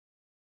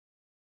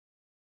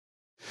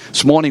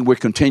This morning we're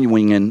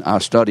continuing in our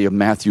study of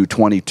Matthew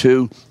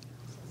 22.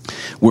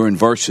 We're in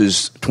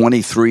verses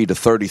 23 to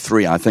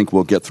 33. I think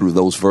we'll get through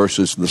those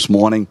verses this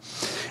morning.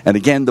 And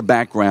again, the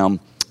background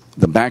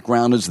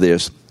is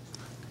this.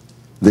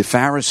 The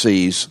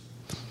Pharisees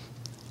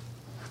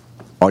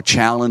are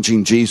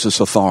challenging Jesus'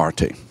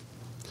 authority.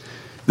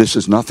 This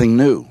is nothing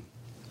new.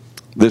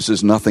 This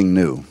is nothing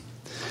new.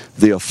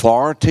 The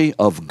authority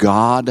of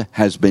God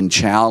has been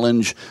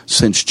challenged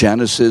since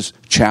Genesis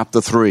chapter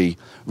 3,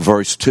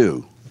 verse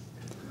 2.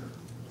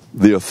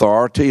 The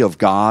authority of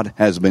God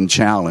has been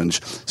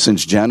challenged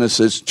since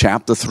Genesis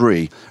chapter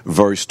 3,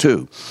 verse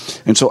 2.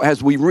 And so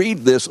as we read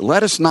this,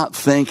 let us not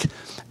think,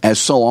 as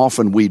so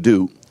often we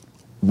do,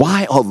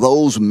 why are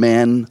those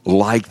men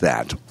like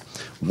that?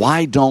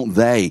 Why don't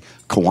they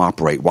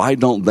cooperate? Why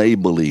don't they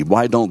believe?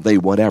 Why don't they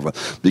whatever?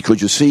 Because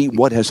you see,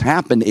 what has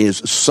happened is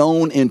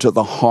sown into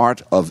the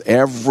heart of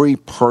every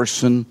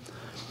person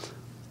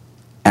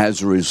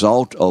as a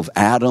result of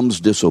Adam's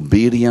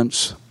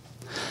disobedience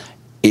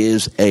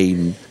is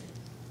a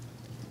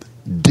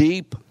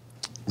deep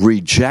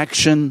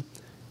rejection,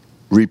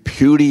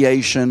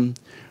 repudiation,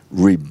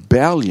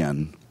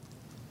 rebellion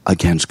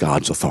against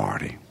God's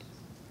authority.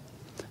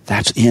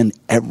 That's in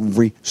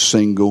every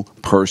single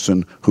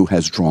person who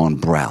has drawn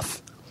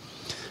breath.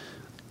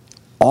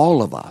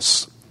 All of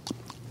us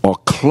are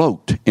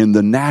cloaked in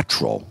the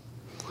natural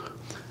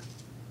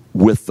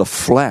with the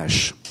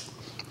flesh,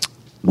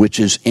 which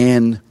is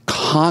in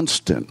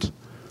constant,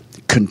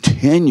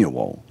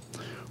 continual,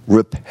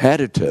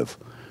 repetitive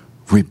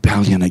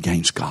rebellion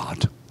against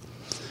God.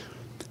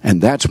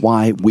 And that's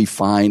why we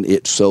find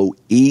it so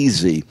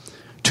easy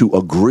to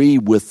agree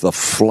with the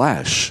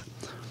flesh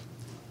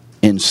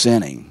in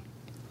sinning.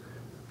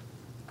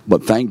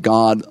 But thank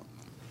God,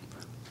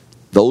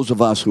 those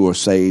of us who are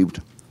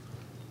saved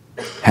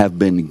have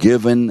been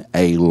given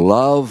a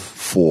love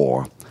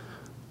for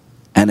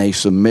and a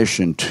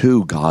submission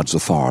to God's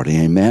authority.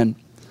 Amen?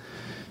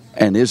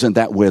 And isn't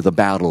that where the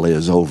battle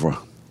is over?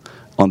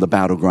 On the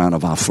battleground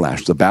of our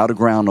flesh, the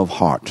battleground of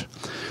heart.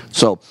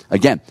 So,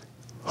 again,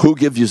 who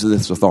gives you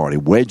this authority?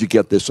 Where'd you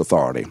get this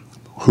authority?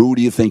 Who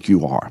do you think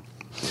you are?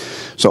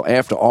 So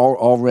after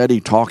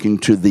already talking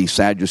to the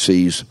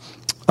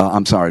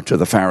to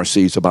the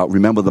Pharisees about,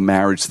 remember the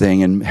marriage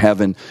thing in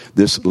heaven,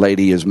 this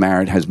lady has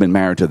been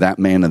married to that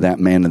man and that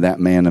man and that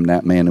man and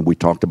that man, and we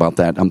talked about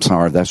that.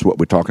 That's what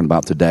we're talking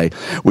about today.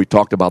 We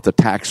talked about the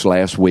tax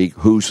last week,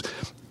 whose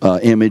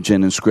image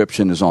and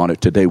inscription is on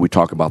it. Today we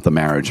talk about the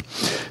marriage.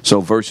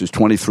 So verses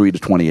 23 to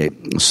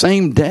 28.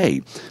 Same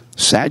day,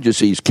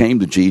 Sadducees came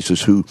to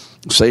Jesus who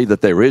say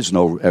that there is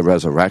no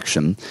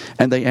resurrection,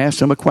 and they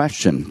asked him a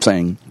question,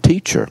 saying,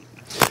 Teacher,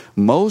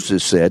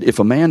 Moses said, if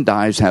a man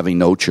dies having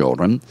no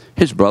children,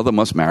 his brother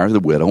must marry the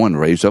widow and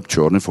raise up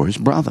children for his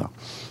brother.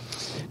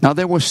 Now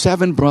there were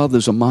 7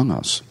 brothers among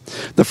us.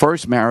 The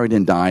first married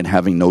and died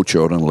having no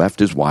children, left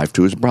his wife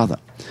to his brother.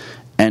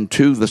 And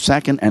to the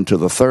second, and to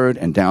the third,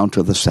 and down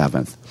to the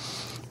 7th.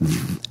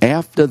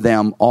 After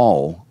them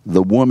all,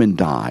 the woman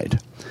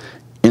died.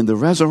 In the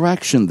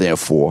resurrection,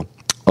 therefore,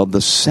 of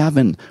the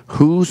 7,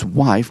 whose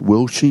wife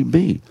will she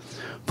be?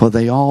 For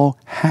they all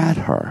had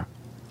her.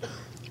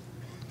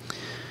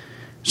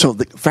 So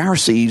the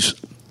Pharisees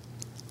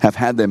have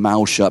had their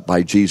mouths shut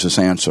by Jesus'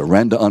 answer.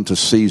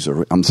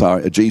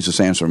 Jesus'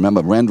 answer.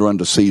 Remember, render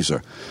unto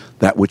Caesar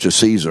that which is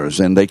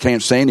Caesar's. And they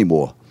can't say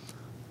anymore.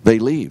 They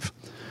leave.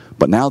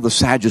 But now the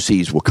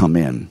Sadducees will come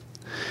in.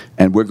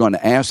 And we're going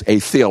to ask a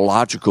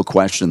theological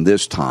question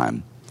this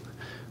time.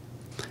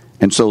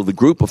 And so the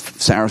group of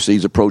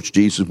Sadducees approached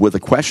Jesus with a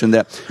question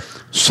that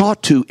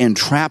sought to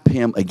entrap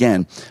him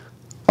again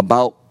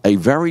about a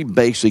very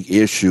basic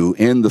issue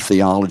in the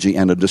theology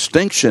and a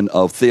distinction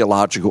of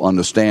theological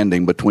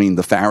understanding between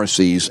the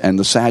Pharisees and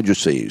the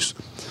Sadducees.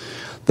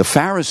 The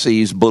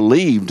Pharisees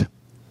believed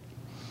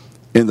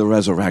in the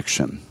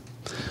resurrection.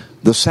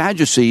 The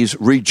Sadducees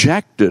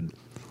rejected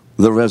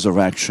the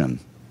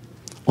resurrection.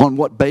 On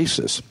what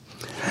basis?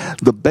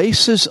 The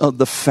basis of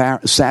the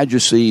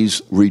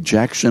Sadducees'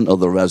 rejection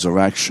of the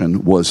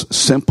resurrection was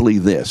simply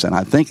this, and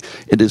I think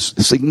it is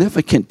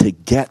significant to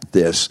get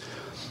this.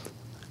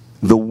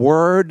 The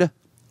word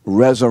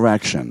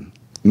resurrection,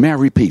 may I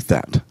repeat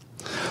that?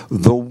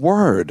 The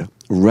word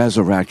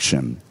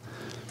resurrection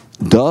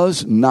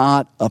does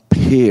not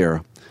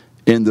appear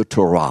in the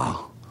Torah.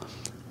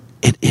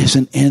 It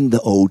isn't in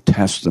the Old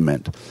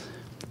Testament.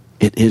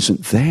 It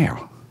isn't there.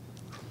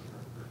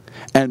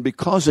 And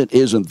because it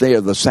isn't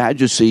there, the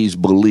Sadducees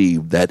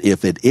believe that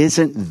if it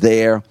isn't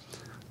there,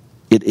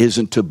 it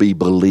isn't to be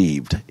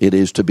believed. It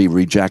is to be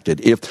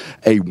rejected. If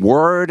a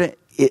word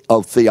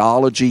of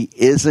theology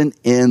isn't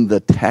in the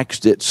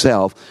text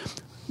itself,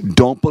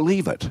 don't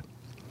believe it.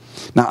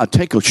 Now, I'll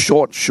take a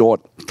short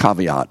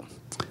caveat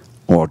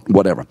or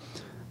whatever.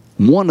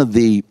 One of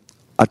the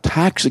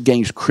attacks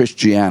against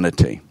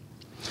Christianity,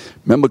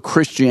 remember,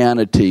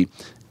 Christianity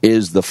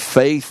is the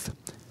faith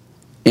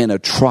in a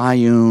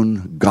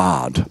triune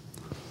God.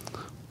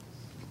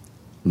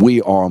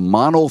 We are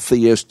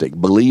monotheistic,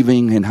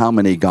 believing in how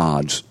many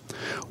gods?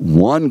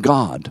 One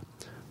God,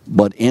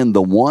 but in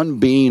the one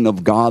being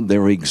of God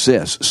there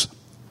exists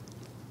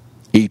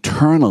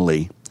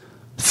eternally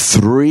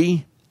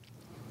three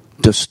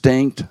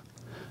distinct,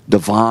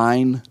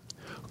 divine,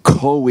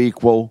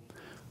 co-equal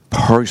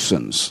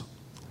persons.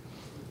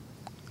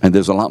 And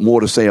there's a lot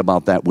more to say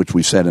about that, which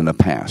we said in the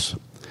past.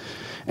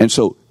 And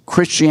so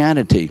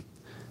Christianity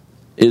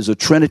is a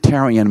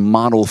Trinitarian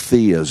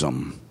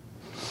monotheism,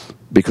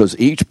 because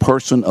each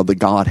person of the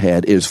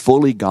Godhead is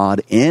fully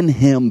God in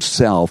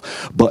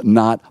himself, but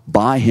not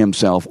by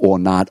himself or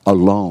not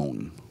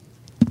alone.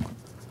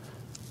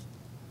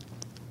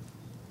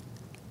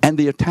 And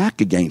the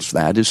attack against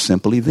that is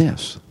simply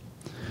this.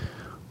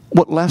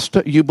 What,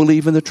 Lester, you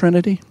believe in the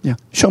Trinity? Yeah.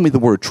 Show me the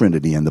word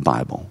Trinity in the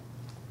Bible.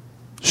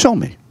 Show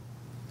me.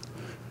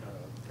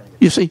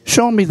 You see,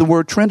 show me the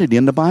word Trinity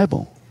in the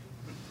Bible.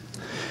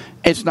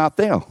 It's not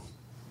there.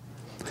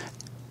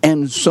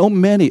 And so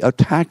many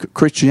attack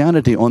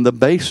Christianity on the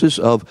basis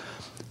of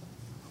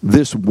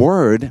this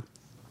word,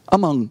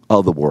 among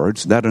other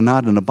words that are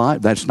not in the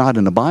Bible, that's not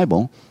in the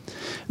Bible,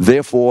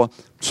 therefore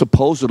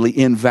supposedly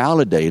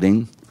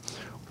invalidating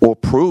or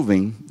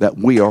proving that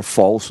we are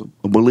false,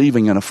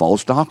 believing in a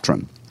false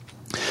doctrine.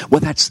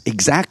 Well, that's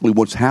exactly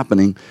what's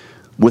happening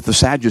with the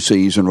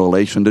Sadducees in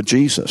relation to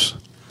Jesus.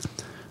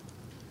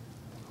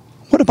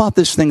 What about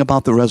this thing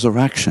about the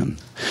resurrection?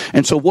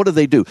 And so what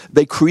do?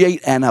 They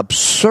create an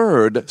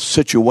absurd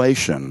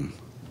situation.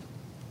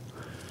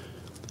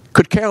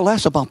 Could care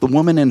less about the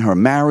woman in her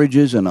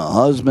marriages and her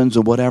husbands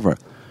or whatever.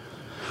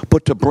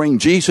 But to bring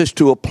Jesus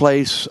to a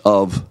place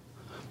of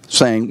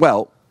saying,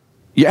 well,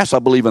 yes, I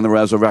believe in the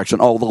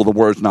resurrection, although the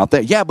word's not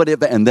there. Yeah, but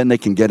and then they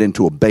can get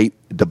into a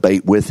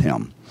debate with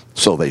him.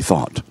 So they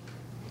thought.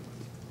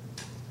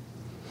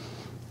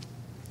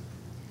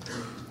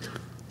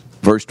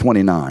 Verse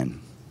 29.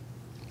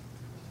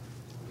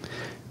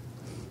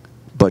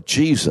 But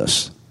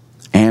Jesus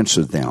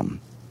answered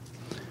them,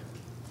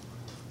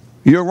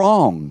 "You're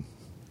wrong."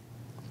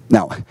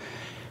 Now,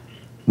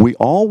 we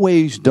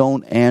always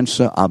don't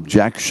answer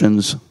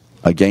objections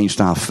against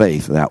our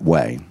faith that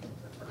way.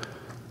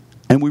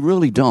 And we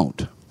really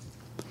don't.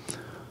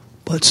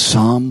 But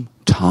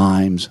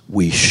sometimes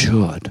we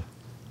should.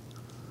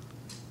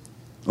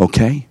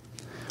 Okay?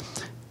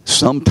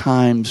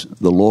 Sometimes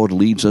the Lord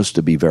leads us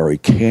to be very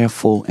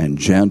careful and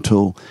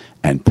gentle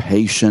and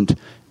patient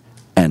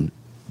and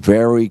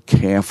very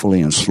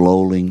carefully and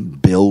slowly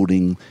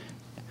building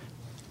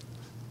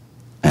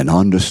and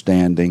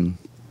understanding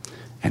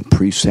and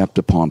precept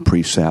upon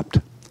precept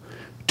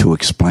to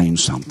explain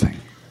something.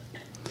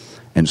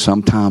 And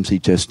sometimes he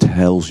just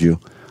tells you,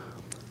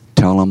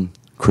 tell him,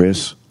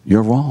 Chris,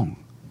 you're wrong.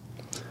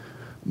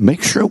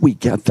 Make sure we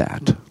get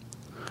that.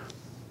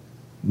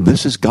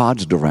 This is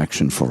God's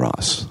direction for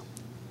us.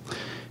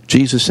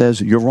 Jesus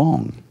says, you're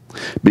wrong,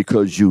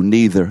 because you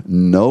neither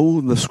know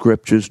the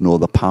scriptures nor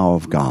the power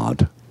of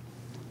God.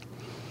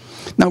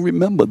 Now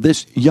remember,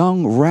 this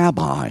young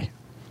rabbi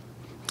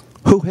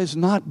who has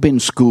not been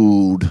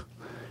schooled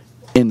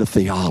in the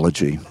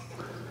theology,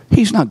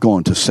 he's not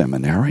going to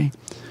seminary.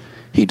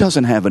 He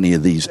doesn't have any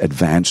of these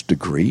advanced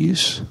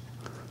degrees.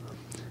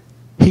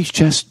 He's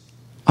just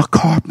a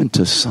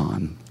carpenter's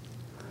son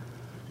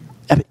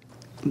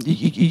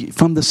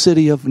from the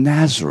city of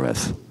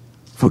Nazareth,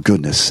 for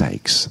goodness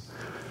sakes.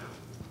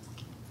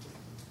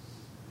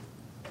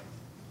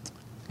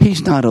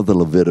 He's not of the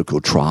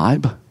Levitical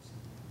tribe.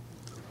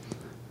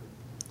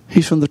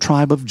 He's from the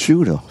tribe of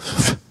Judah.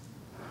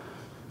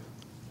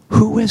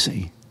 Who is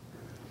he?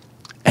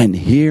 And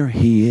here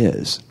he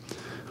is,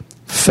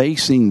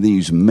 facing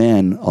these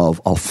men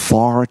of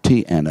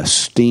authority and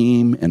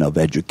esteem and of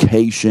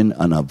education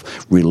and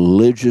of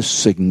religious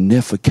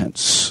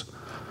significance.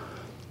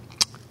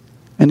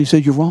 And he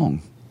said, you're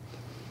wrong.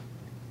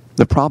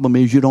 The problem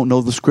is you don't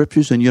know the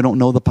scriptures and you don't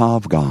know the power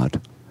of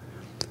God.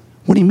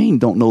 What do you mean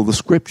don't know the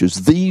scriptures?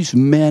 These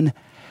men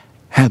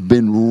have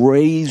been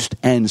raised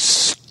and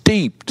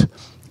steeped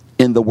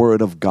in the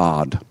Word of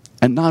God.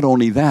 And not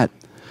only that,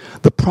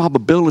 the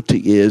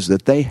probability is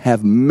that they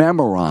have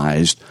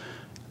memorized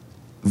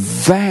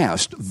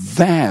vast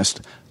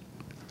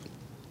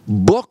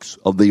books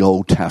of the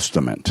Old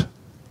Testament,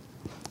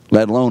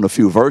 let alone a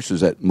few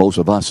verses that most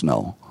of us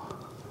know.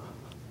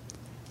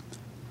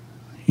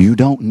 You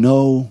don't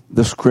know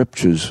the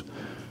scriptures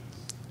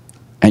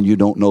and you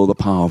don't know the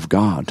power of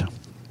God.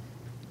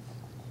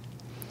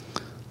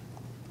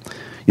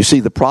 You see,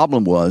 the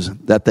problem was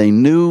that they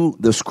knew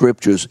the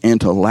scriptures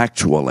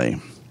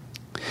intellectually.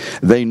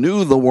 They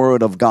knew the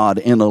Word of God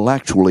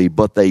intellectually,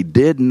 but they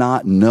did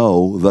not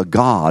know the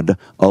God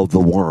of the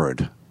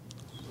Word.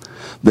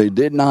 They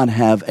did not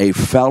have a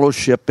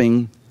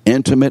fellowshipping,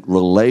 intimate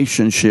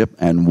relationship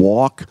and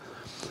walk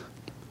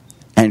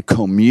and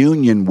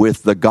communion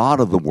with the God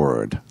of the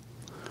Word.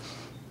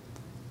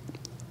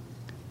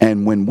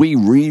 And when we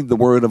read the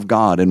Word of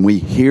God and we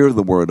hear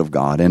the Word of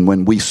God and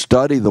when we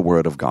study the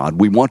Word of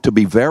God, we want to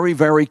be very,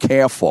 very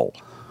careful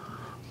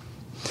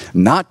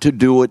not to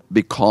do it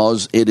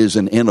because it is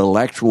an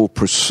intellectual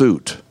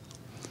pursuit,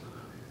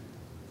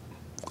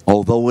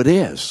 although it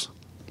is.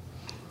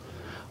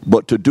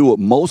 but to do it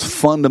most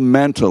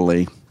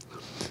fundamentally,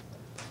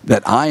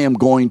 that I am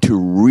going to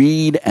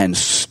read and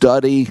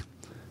study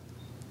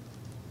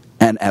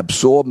and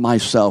absorb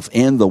myself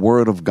in the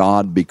Word of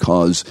God,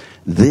 because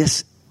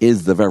this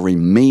is the very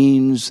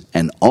means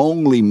and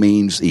only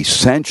means,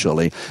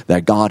 essentially,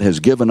 that God has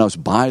given us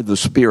by the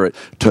Spirit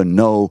to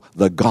know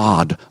the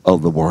God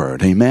of the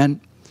Word.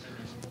 Amen?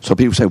 So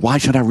people say, why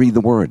should I read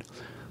the Word?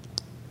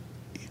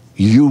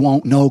 You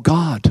won't know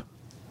God.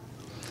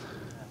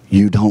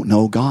 You don't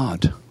know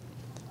God.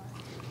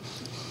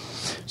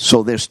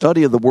 So their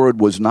study of the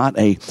Word was not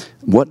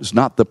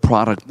the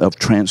product of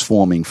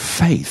transforming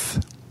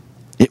faith.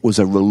 It was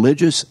a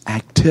religious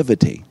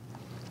activity.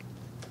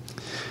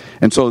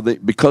 And so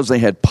because they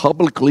had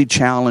publicly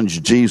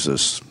challenged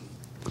Jesus,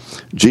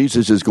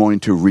 Jesus is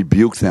going to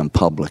rebuke them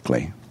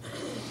publicly.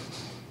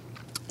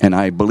 And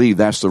I believe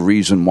that's the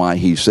reason why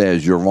he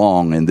says, you're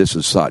wrong and this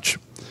is such.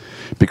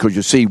 Because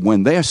you see,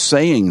 when they're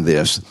saying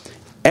this,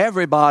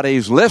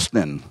 everybody's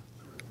listening.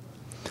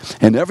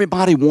 And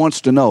everybody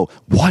wants to know,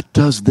 what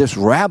does this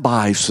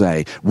rabbi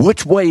say?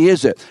 Which way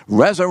is it?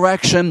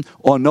 Resurrection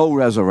or no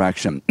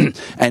resurrection?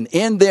 And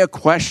in their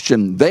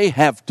question, they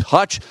have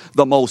touched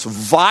the most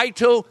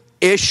vital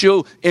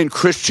issue in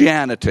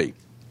Christianity.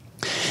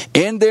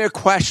 In their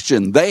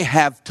question, they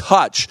have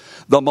touched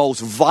the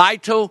most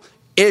vital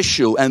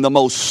issue and the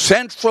most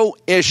central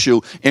issue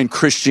in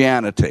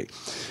Christianity.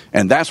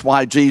 And that's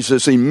why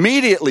Jesus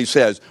immediately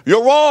says,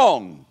 you're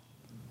wrong.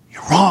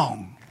 You're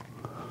wrong.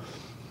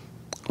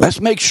 Let's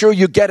make sure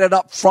you get it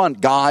up front,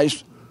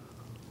 guys.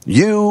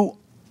 You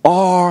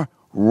are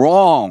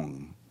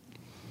wrong.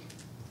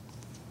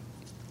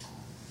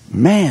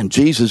 Man,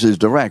 Jesus is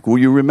direct. Will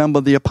you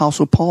remember the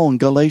Apostle Paul in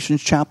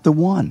Galatians chapter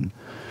 1?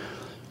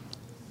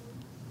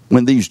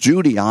 When these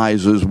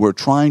Judaizers were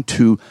trying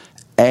to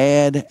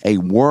add a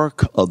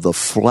work of the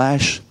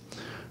flesh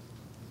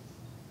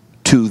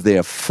to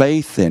their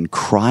faith in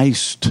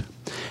Christ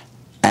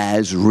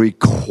as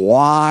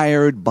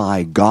required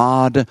by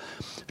God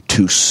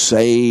to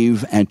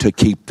save and to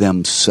keep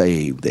them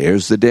saved.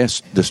 There's the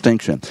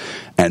distinction.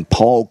 And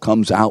Paul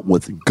comes out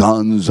with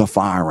guns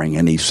a-firing,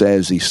 and he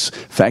says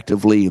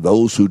effectively,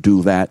 those who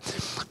do that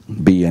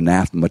be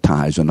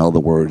anathematized. In other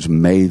words,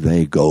 may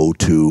they go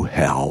to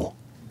hell.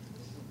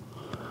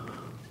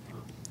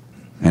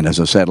 And as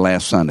I said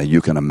last Sunday,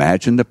 you can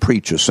imagine the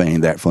preacher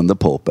saying that from the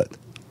pulpit.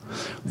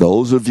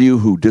 Those of you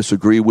who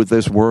disagree with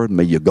this word,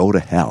 may you go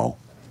to hell.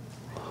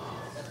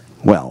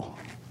 Well,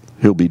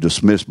 he'll be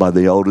dismissed by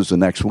the elders the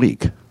next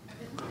week.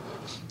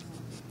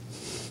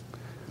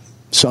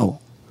 So,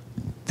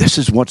 this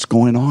is what's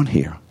going on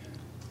here.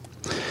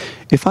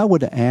 If I were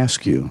to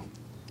ask you,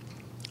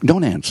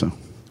 don't answer.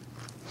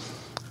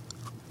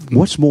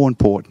 What's more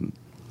important?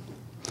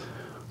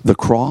 The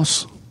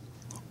cross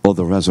or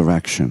the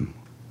resurrection?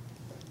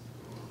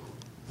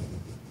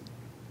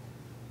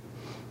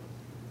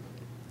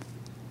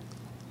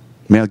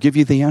 May I give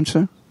you the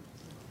answer?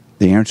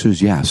 The answer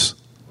is yes.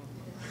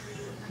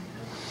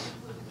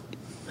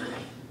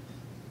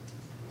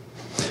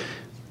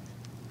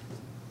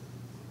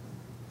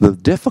 The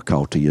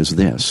difficulty is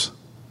this,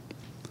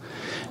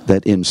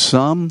 that in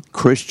some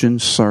Christian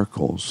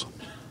circles,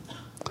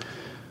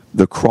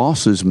 the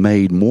cross is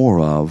made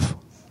more of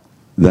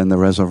than the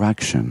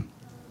resurrection.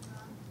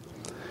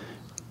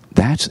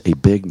 That's a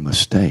big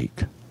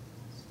mistake.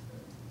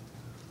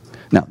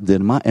 Now,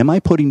 am I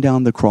putting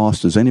down the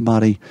cross? Does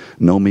anybody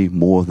know me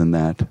more than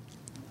that?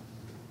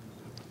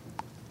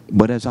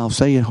 But as I'll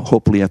say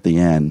hopefully at the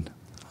end,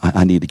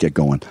 I need to get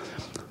going.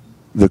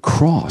 The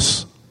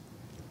cross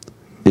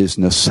is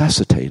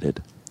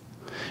necessitated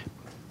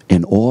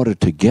in order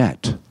to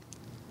get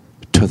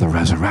to the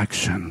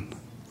resurrection.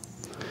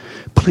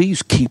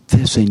 Please keep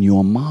this in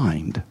your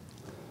mind.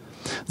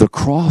 The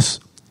cross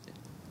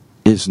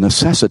is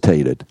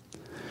necessitated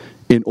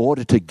in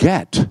order to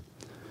get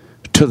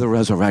to the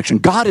resurrection.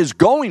 God is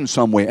going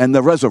somewhere, and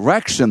the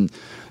resurrection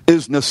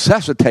is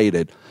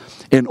necessitated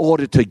in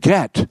order to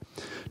get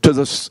to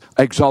the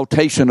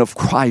exaltation of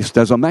Christ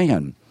as a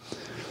man.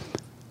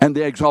 And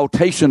the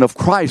exaltation of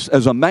Christ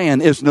as a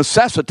man is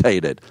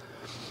necessitated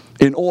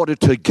in order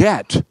to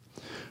get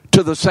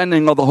to the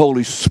sending of the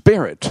Holy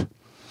Spirit.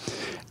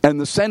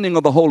 And the sending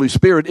of the Holy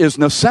Spirit is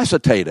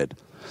necessitated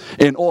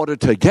in order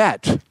to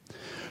get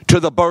to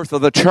the birth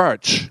of the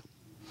church.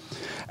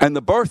 And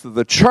the birth of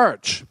the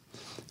church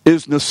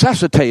is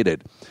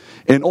necessitated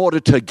in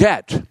order to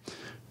get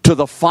to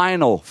the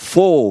final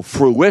full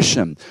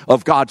fruition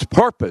of God's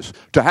purpose,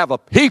 to have a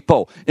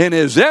people in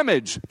His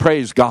image.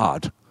 Praise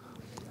God.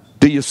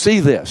 Do you see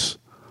this?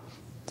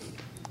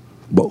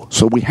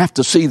 So we have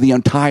to see the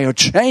entire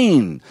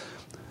chain.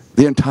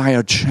 The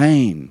entire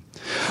chain.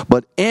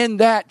 But in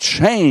that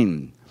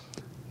chain,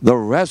 the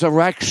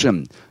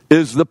resurrection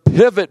is the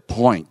pivot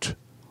point.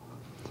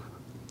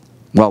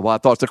 Well, I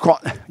thought the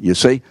cross. You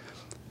see,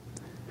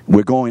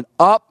 we're going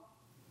up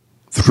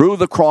through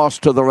the cross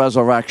to the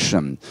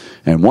resurrection.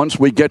 And once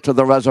we get to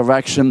the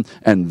resurrection,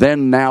 and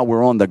then now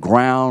we're on the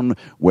ground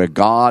where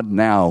God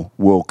now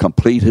will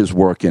complete His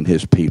work in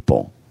His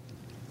people.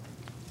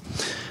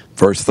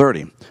 Verse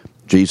 30,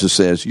 Jesus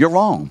says, you're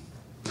wrong.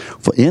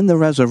 For in the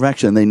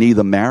resurrection they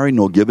neither marry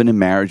nor given in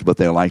marriage, but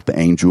they're like the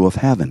angels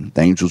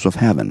of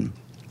heaven.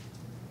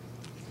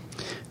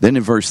 Then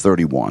in verse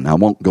 31, I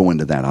won't go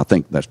into that. I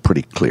think that's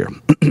pretty clear.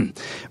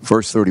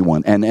 Verse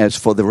 31, and as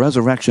for the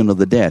resurrection of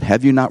the dead,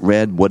 have you not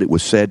read what it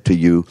was said to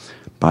you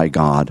by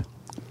God?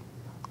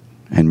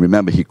 And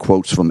remember, he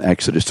quotes from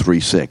Exodus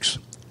 3:6.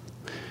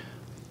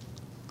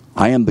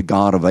 I am the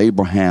God of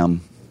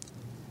Abraham.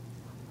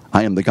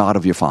 I am the God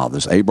of your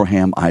fathers,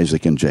 Abraham,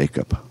 Isaac, and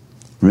Jacob.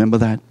 Remember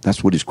that?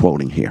 That's what he's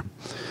quoting here.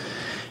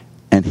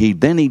 And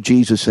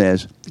Jesus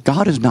says,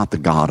 God is not the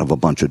God of a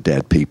bunch of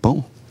dead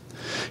people.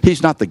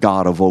 He's not the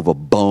God of over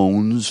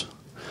bones.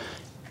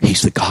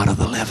 He's the God of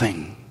the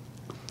living.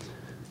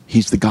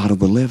 He's the God of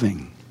the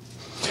living.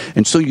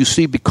 And so you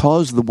see,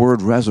 because the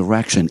word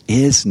resurrection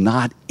is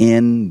not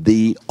in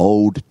the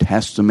Old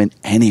Testament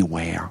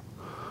anywhere,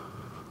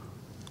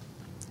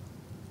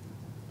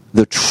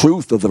 the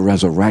truth of the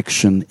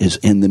resurrection is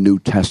in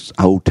the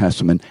Old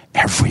Testament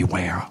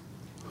everywhere.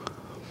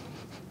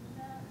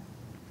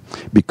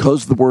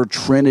 Because the word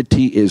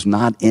Trinity is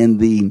not in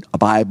the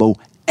Bible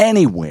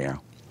anywhere,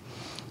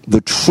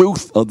 the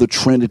truth of the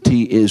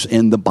Trinity is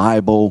in the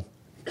Bible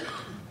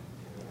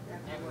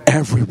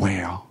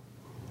everywhere.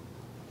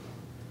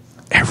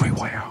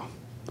 Everywhere.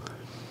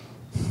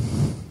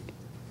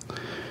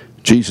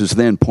 Jesus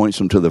then points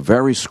them to the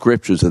very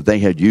scriptures that they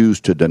had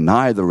used to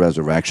deny the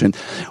resurrection.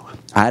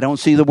 I don't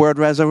see the word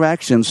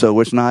resurrection, so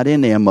it's not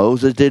in there.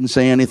 Moses didn't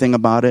say anything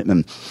about it,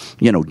 and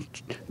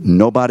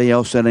nobody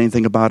else said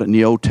anything about it in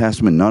the Old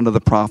Testament, none of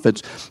the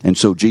prophets. And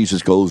so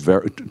Jesus goes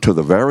to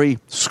the very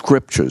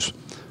scriptures,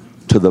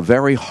 to the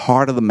very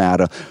heart of the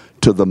matter,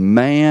 to the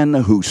man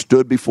who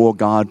stood before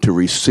God to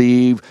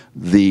receive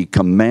the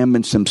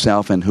commandments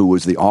himself and who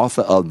was the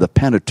author of the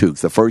Pentateuch,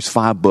 the first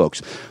 5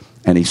 books.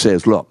 And he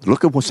says,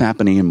 look at what's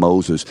happening in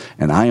Moses.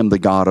 And I am the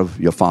God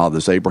of your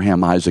fathers,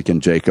 Abraham, Isaac, and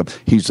Jacob.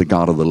 He's the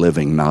God of the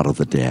living, not of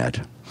the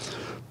dead.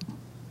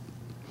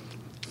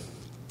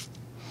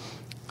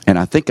 And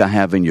I think I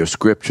have in your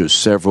scriptures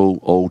several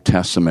Old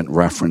Testament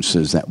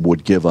references that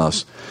would give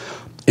us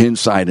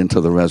insight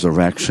into the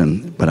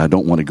resurrection, but I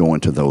don't want to go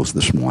into those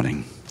this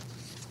morning.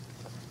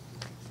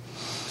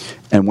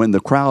 And when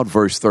the crowd,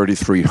 verse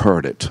 33,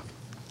 heard it,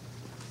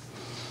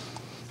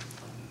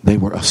 they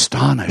were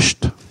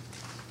astonished.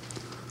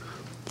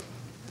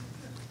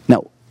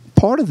 Now,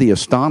 part of the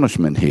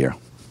astonishment here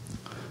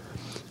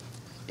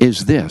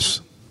is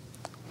this.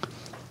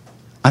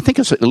 I think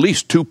it's at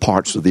least 2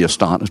 parts of the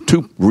astonishment,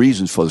 2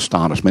 reasons for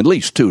astonishment, at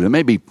least 2. There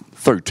may be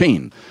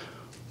 13,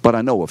 but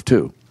I know of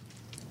 2.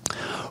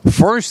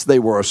 First, they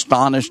were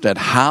astonished at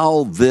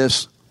how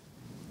this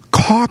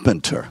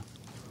carpenter,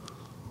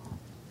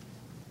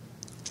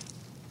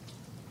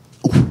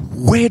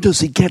 where does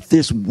he get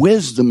this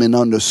wisdom and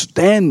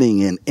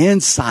understanding and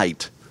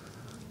insight?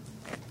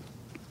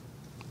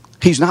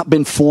 He's not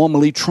been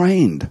formally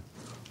trained.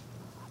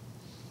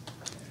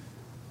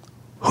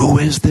 Who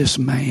is this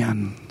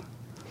man?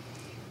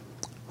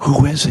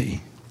 Who is he?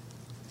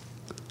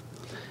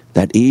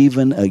 That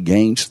even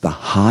against the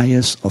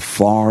highest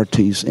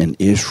authorities in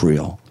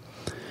Israel,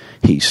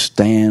 he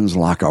stands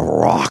like a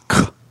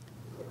rock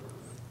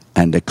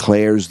and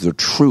declares the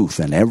truth.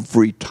 And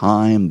every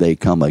time they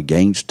come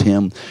against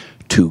him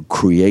to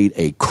create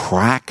a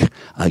crack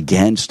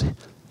against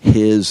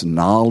his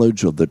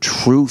knowledge of the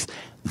truth,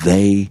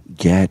 they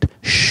get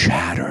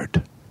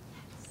shattered.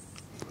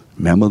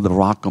 Remember the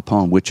rock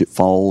upon which it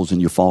falls, and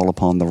you fall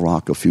upon the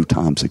rock a few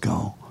times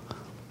ago.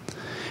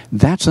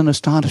 That's an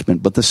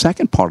astonishment. But the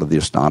second part of the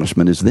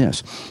astonishment is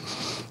this.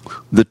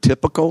 The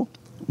typical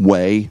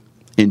way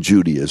in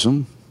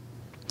Judaism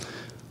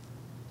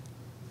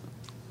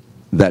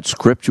that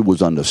Scripture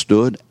was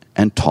understood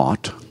and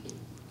taught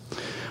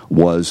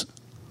was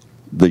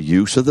the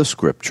use of the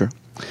Scripture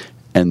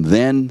and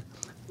then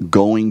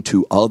going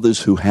to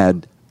others who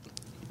had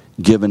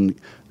given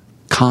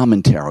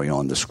commentary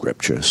on the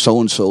Scripture.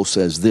 So-and-so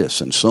says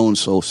this, and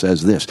so-and-so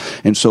says this.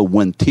 And so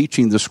when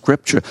teaching the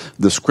Scripture,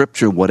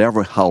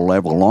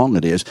 however long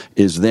it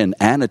is then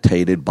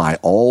annotated by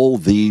all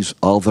these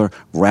other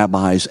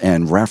rabbis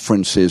and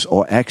references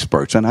or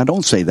experts. And I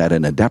don't say that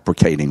in a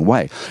deprecating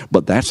way,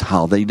 but that's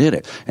how they did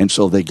it. And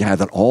so they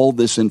gathered all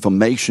this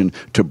information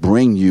to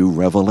bring you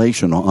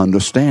revelation or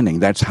understanding.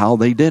 That's how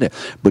they did it.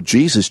 But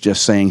Jesus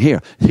just saying,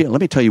 here,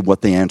 let me tell you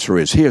what the answer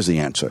is. Here's the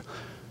answer.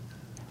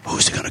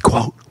 Who's he going to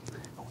quote?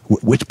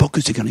 Which book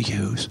is he going to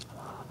use?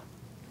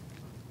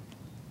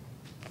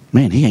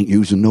 Man, he ain't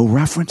using no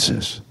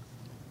references.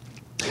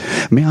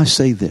 May I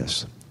say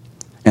this?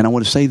 And I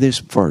want to say this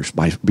first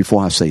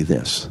before I say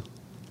this.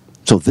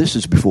 So this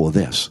is before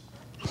this.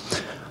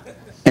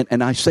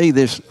 And I say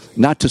this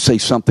not to say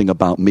something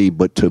about me,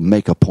 but to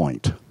make a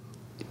point.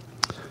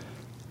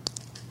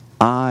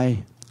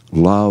 I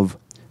love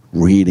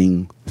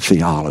reading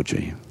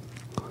theology.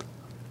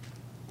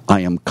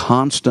 I am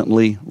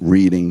constantly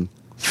reading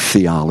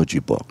theology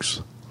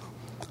books.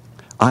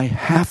 I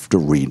have to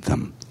read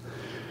them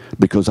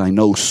because I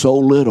know so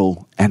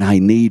little and I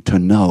need to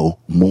know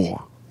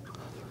more.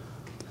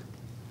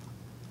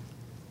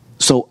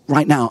 So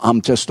right now, I'm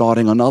just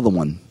starting another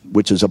one,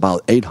 which is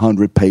about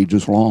 800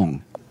 pages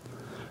long.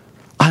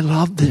 I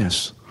love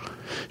this.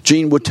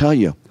 Gene would tell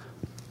you,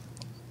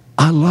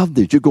 I love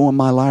this. You go in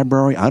my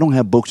library, I don't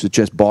have books that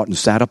just bought and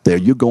sat up there.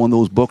 You go in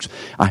those books,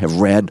 I have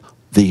read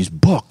these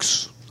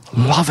books.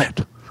 Love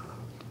it.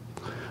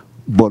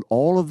 But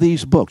all of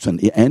these books,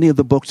 and any of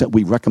the books that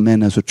we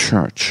recommend as a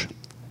church,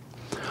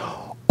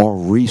 are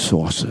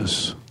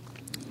resources.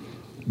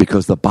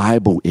 Because the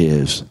Bible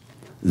is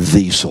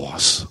the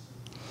source.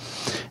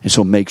 And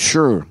so make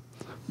sure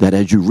that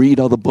as you read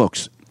other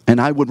books,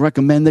 and I would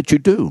recommend that you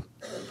do,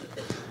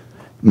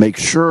 make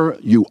sure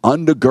you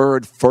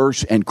undergird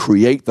first and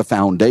create the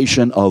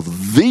foundation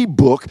of the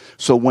book,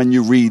 so when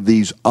you read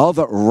these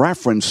other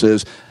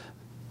references,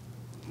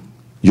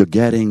 you're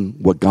getting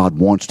what God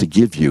wants to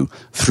give you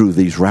through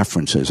these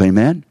references.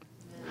 Amen?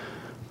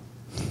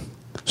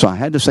 So I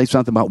had to say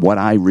something about what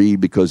I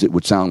read, because it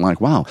would sound like,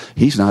 wow,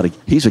 he's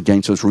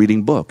against us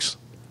reading books.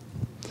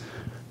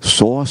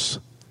 Source,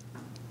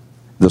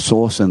 the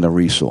source and the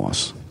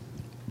resource.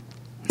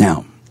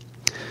 Now,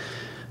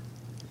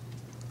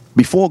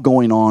 before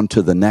going on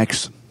to the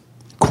next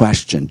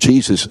question,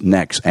 Jesus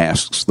next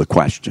asks the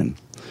question.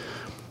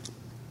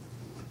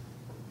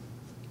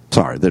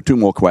 Sorry, there are two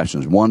more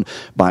questions. One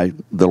by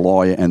the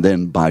lawyer and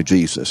then by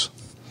Jesus.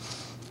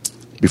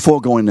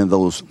 Before going into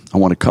those, I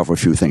want to cover a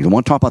few things. I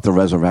want to talk about the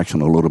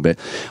resurrection a little bit.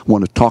 I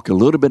want to talk a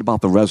little bit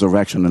about the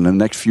resurrection in the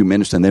next few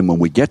minutes. And then when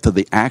we get to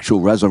the actual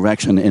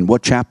resurrection, in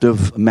what chapter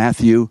of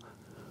Matthew?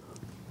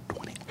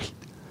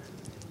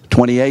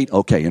 28?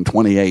 Okay, in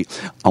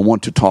 28, I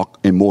want to talk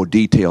in more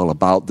detail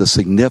about the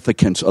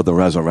significance of the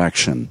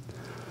resurrection.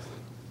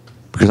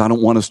 Because I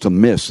don't want us to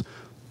miss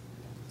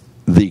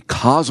the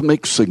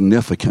cosmic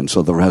significance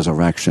of the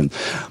resurrection.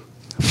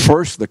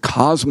 First, the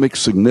cosmic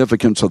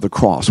significance of the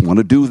cross. I want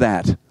to do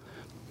that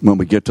when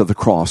we get to the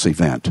cross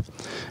event.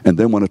 And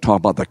then I want to talk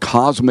about the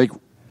cosmic,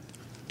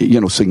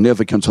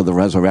 significance of the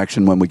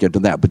resurrection when we get to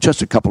that. But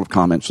just a couple of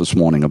comments this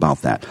morning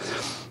about that.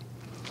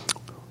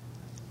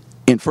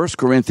 In 1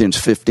 Corinthians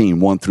 15,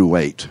 1 through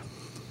 8,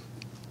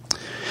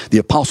 the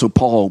Apostle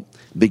Paul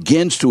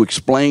begins to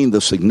explain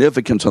the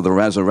significance of the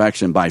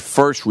resurrection by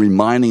first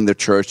reminding the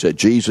church that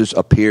Jesus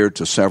appeared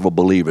to several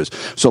believers.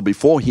 So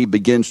before he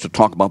begins to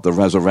talk about the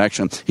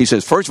resurrection, he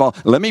says, first of all,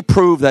 let me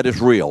prove that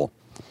it's real.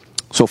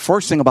 So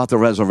first thing about the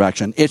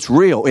resurrection, it's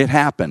real. It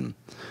happened.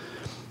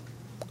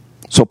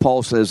 So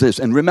Paul says this,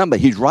 and remember,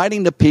 he's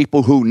writing to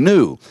people who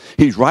knew.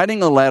 He's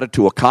writing a letter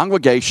to a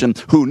congregation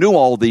who knew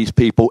all these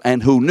people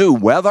and who knew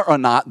whether or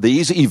not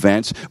these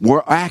events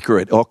were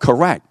accurate or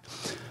correct.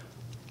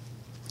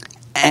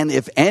 And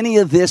if any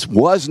of this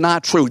was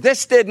not true,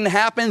 this didn't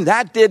happen,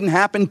 that didn't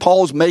happen,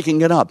 Paul's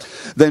making it up,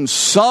 then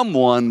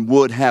someone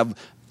would have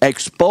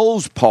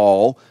exposed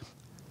Paul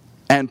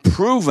and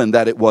proven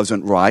that it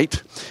wasn't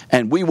right,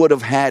 and we would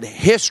have had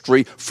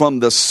history from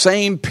the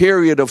same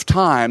period of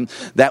time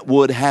that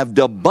would have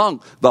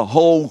debunked the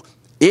whole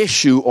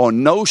issue or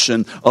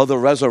notion of the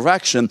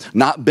resurrection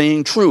not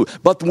being true.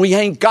 But we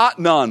ain't got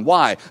none.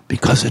 Why?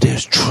 Because it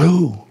is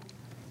true.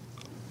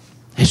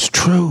 It's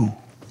true.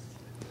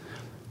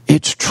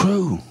 It's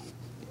true.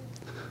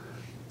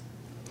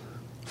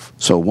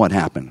 So what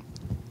happened?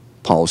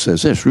 Paul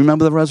says this.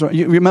 Remember the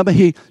resurrection? Remember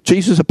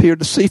Jesus appeared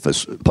to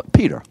Cephas,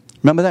 Peter.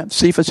 Remember that?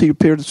 Cephas, he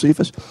appeared to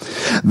Cephas.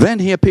 Then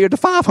he appeared to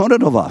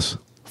 500 of us.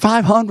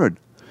 500.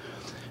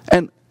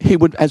 And he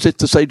would, as if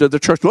to say to the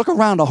church, look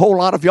around, a whole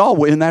lot of y'all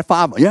were in that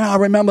 500. Yeah, I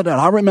remember that.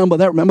 I remember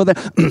that. Remember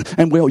that?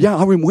 And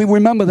we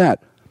remember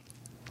that.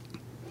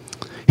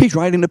 He's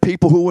writing to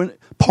people who were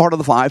part of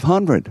the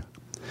 500.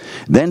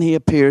 Then he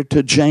appeared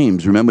to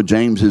James. Remember,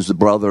 James is the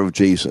brother of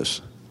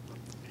Jesus.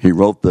 He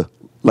wrote the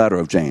letter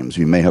of James.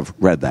 You may have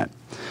read that.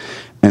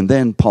 And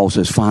then Paul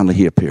says, finally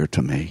he appeared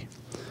to me.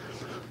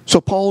 So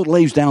Paul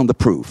lays down the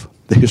proof,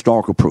 the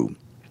historical proof.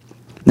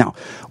 Now,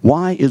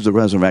 why is the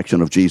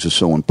resurrection of Jesus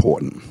so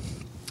important?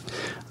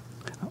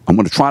 I'm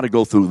going to try to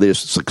go through this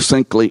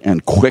succinctly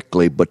and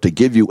quickly, but to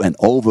give you an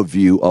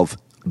overview of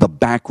the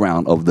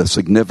background of the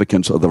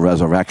significance of the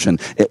resurrection,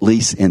 at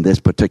least in this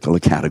particular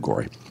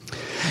category.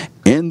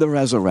 In the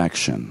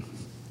resurrection,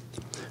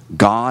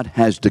 God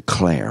has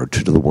declared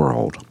to the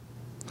world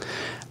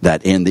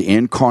that in the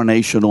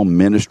incarnational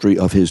ministry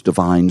of his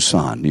divine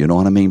Son, you know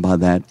what I mean by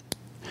that?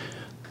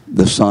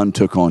 The Son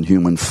took on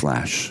human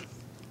flesh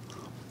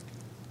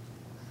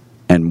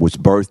and was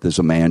birthed as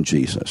a man,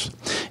 Jesus.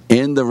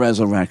 In the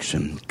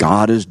resurrection,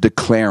 God is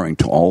declaring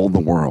to all the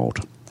world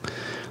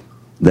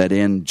that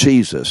in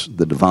Jesus,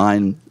 the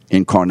divine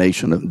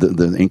incarnation,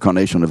 the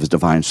incarnation of his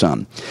divine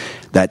Son,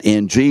 that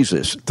in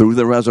Jesus, through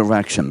the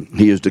resurrection,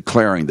 he is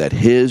declaring that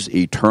his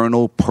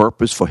eternal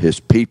purpose for his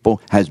people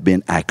has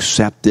been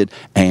accepted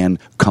and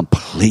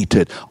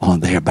completed on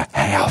their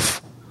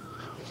behalf.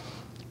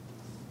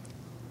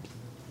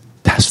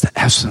 That's the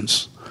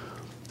essence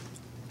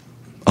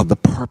of the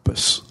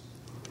purpose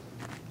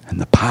and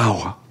the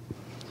power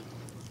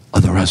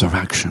of the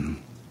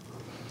resurrection.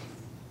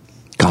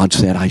 God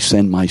said, I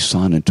send my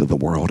Son into the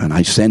world, and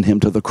I send him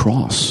to the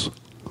cross.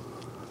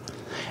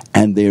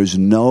 And there's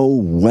no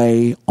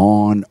way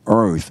on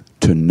earth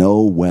to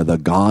know whether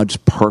God's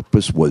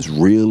purpose was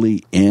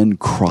really in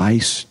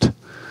Christ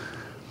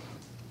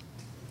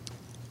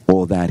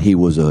or that he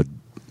was a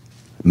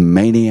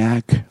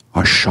maniac,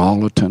 a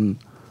charlatan,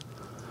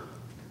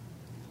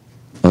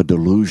 a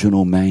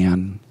delusional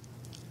man.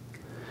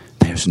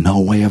 There's no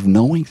way of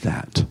knowing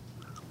that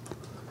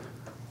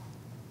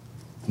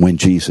when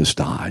Jesus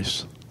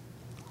dies.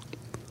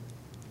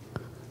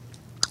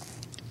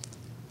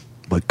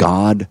 But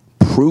God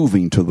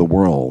proving to the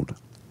world,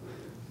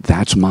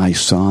 that's my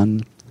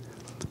son,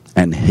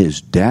 and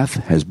his death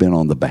has been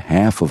on the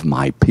behalf of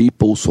my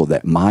people so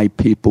that my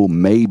people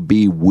may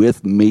be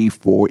with me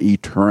for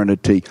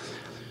eternity,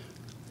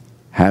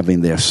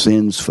 having their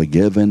sins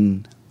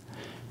forgiven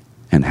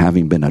and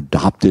having been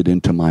adopted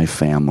into my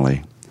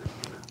family.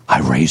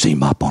 I raise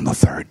him up on the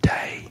third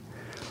day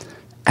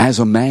as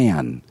a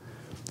man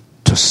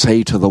to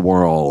say to the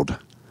world,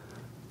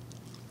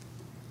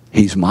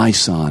 he's my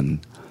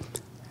son,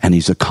 and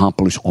he's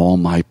accomplished all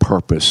my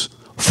purpose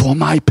for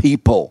my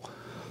people.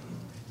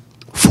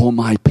 For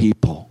my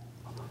people.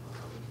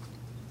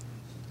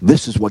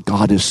 This is what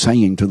God is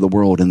saying to the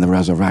world in the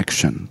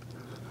resurrection.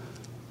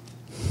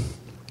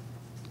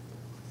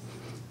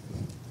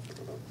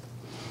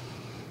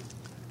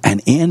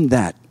 And in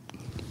that,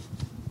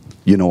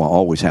 I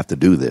always have to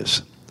do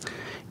this.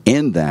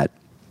 In that,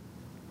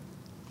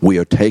 we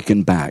are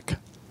taken back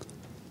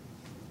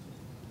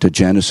to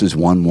Genesis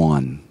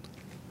 1:1.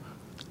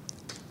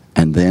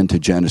 And then to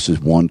Genesis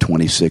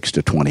 1:26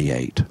 to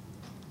 28.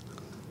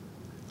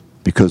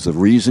 Because the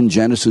reason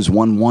Genesis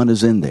 1:1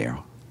 is in there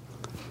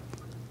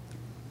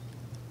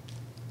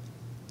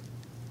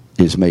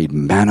is made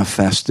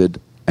manifested,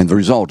 and the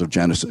result of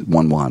Genesis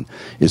 1:1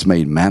 is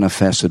made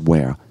manifested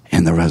where?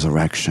 In the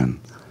resurrection.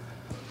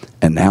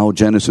 And now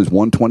Genesis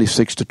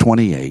 1:26 to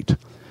 28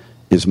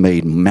 is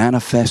made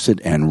manifested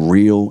and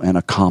real and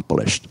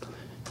accomplished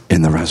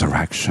in the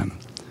resurrection.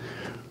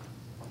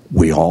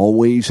 We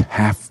always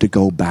have to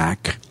go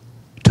back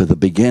to the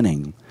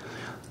beginning,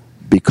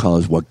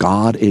 because what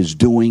God is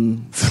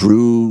doing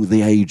through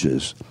the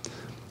ages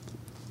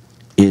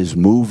is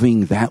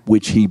moving that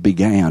which he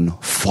began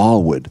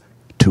forward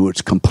to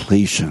its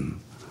completion.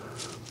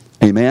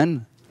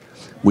 Amen?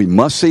 We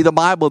must see the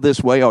Bible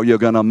this way, or you're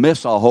going to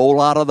miss a whole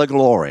lot of the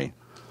glory.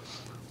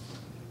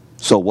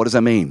 So what does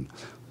that mean?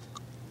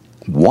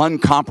 One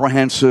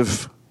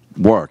comprehensive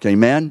work.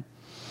 Amen?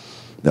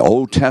 The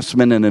Old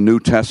Testament and the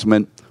New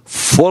Testament,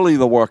 fully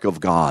the work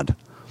of God,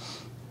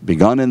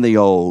 begun in the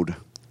old,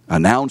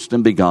 announced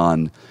and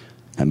begun,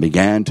 and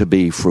began to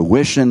be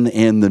fruition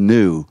in the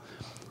new.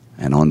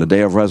 And on the day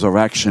of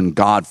resurrection,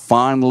 God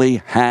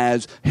finally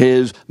has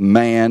his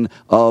man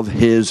of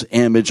his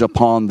image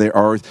upon the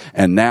earth.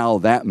 And now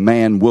that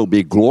man will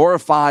be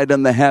glorified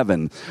in the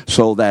heaven,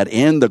 so that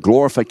in the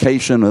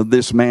glorification of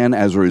this man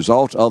as a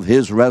result of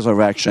his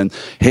resurrection,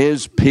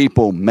 his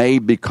people may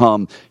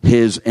become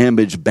his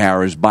image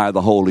bearers by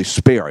the Holy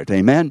Spirit.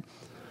 Amen?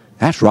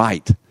 That's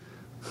right.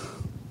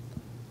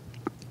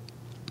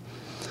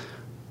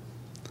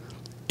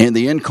 In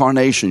the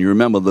incarnation, you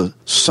remember the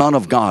Son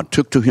of God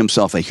took to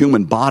himself a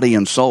human body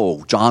and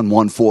soul, John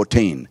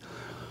 1:14.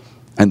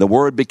 And the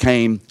Word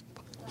became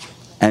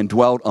and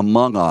dwelt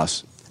among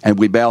us, and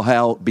we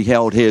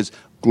beheld his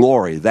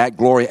glory, that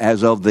glory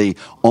as of the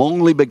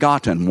only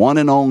begotten, one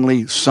and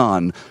only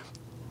Son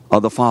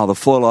of the Father,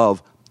 full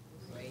of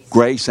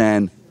grace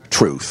and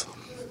truth.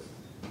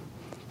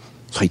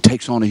 So he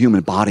takes on a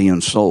human body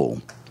and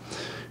soul.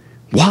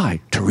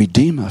 Why? To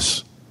redeem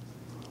us.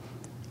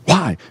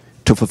 Why?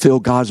 To fulfill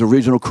God's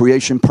original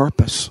creation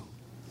purpose.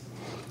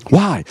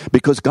 Why?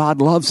 Because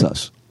God loves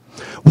us.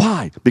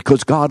 Why?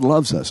 Because God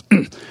loves us.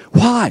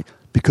 Why?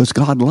 Because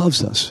God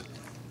loves us.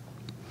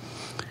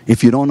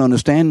 If you don't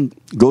understand,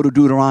 go to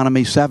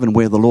Deuteronomy 7,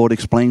 where the Lord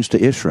explains to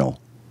Israel.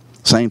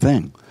 Same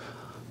thing.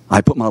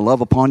 I put my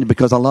love upon you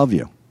because I love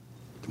you.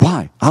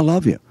 Why? I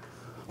love you.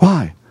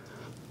 Why?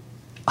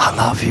 I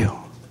love you.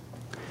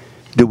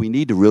 Do we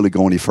need to really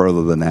go any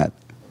further than that?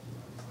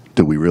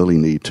 Do we really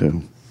need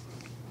to?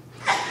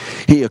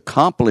 He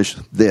accomplished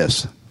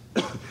this.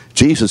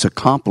 Jesus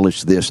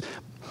accomplished this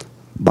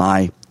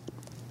by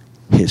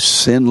his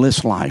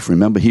sinless life.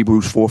 Remember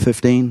Hebrews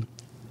 4:15?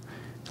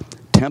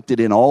 Tempted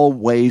in all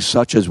ways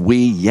such as we,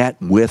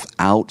 yet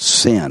without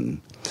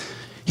sin.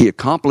 He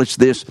accomplished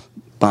this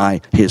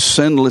by his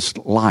sinless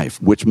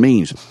life, which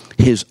means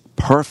his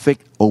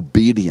perfect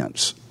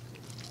obedience.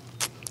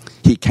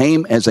 He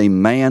came as a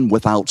man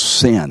without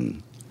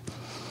sin.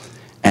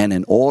 And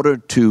in order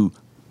to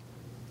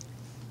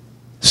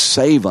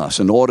save us,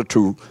 in order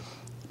to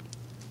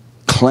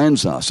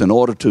cleanse us, in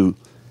order to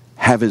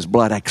have his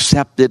blood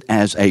accepted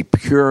as a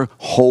pure,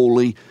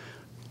 holy,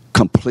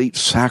 complete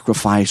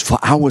sacrifice for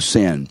our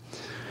sin,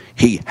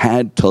 he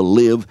had to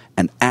live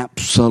an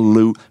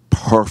absolute,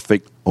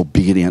 perfect,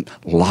 obedient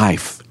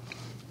life,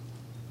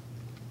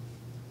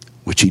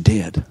 which he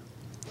did.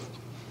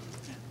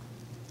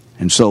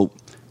 And so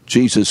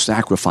Jesus'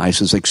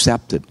 sacrifice is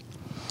accepted,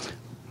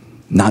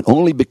 not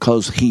only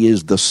because he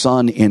is the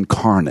Son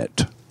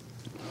incarnate,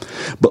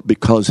 but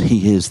because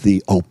he is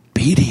the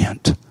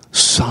obedient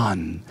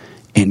Son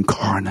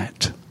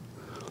incarnate.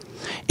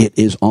 It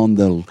is on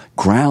the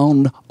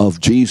ground of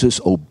Jesus'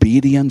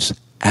 obedience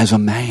as a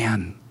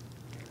man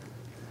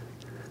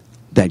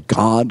that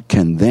God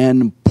can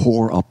then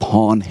pour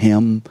upon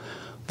him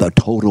the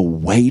total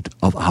weight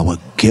of our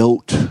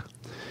guilt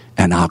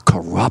and our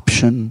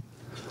corruption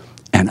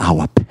and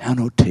our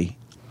penalty.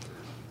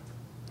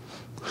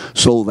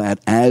 So that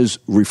as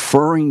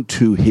referring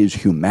to his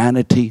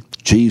humanity,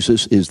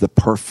 Jesus is the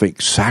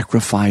perfect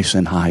sacrifice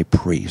and high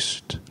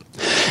priest.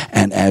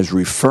 And as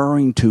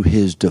referring to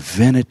his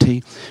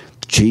divinity,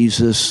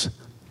 Jesus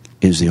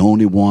is the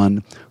only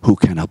one who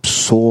can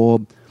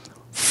absorb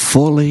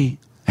fully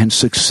and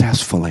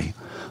successfully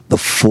the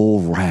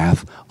full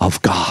wrath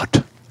of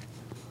God.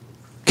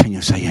 Can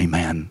you say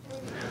amen?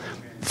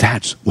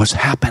 That's what's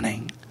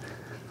happening.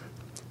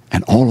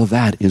 And all of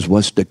that is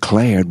what's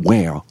declared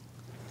where?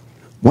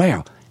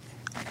 Where?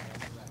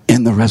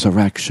 In the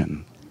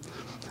resurrection.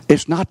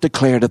 It's not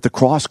declared at the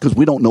cross because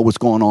we don't know what's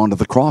going on at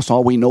the cross.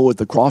 All we know at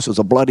the cross is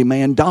a bloody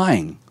man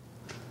dying.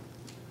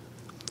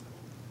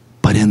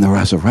 But in the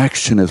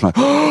resurrection, it's like,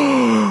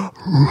 oh,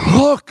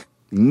 look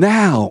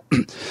now.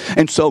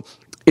 And so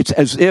it's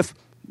as if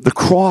the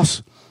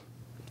cross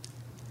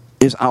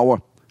is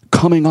our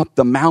coming up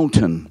the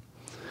mountain.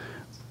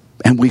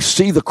 And we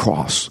see the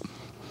cross.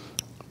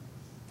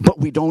 But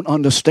we don't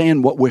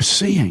understand what we're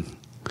seeing.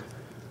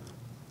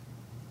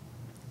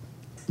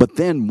 But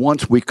then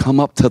once we come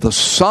up to the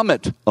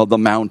summit of the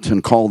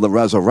mountain called the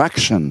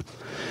resurrection,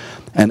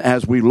 and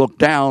as we look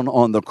down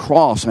on the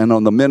cross and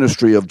on the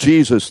ministry of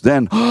Jesus,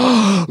 then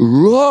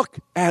look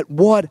at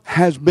what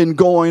has been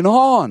going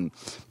on.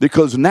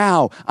 Because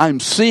now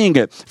I'm seeing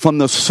it from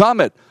the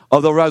summit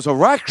of the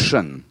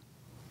resurrection.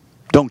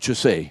 Don't you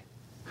see?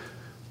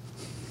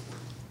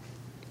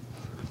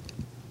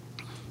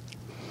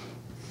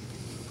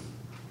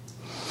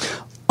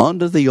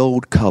 Under the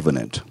old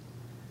covenant,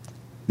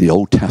 the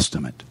Old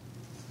Testament,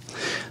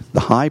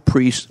 the high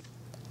priest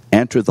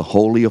entered the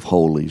Holy of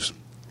Holies.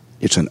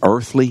 It's an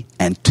earthly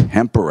and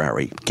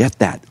temporary. Get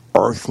that?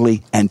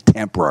 Earthly and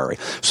temporary.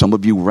 Some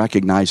of you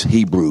recognize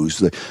Hebrews,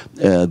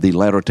 the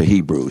letter to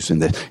Hebrews.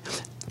 And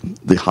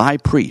the high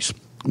priest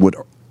would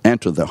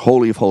enter the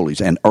Holy of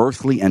Holies, an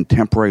earthly and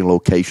temporary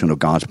location of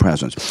God's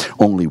presence,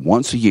 only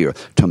once a year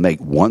to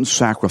make one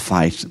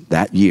sacrifice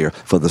that year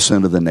for the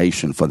sin of the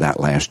nation for that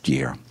last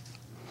year,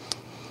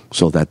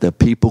 so that the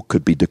people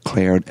could be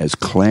declared as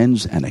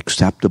cleansed and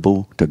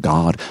acceptable to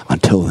God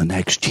until the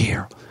next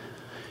year.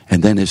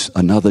 And then it's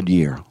another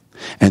year.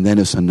 And then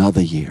it's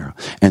another year.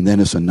 And then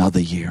it's another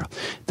year.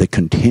 The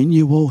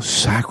continual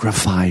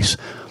sacrifice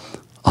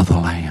of the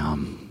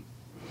Lamb.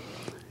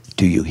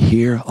 Do you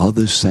hear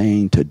others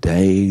saying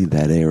today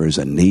that there is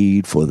a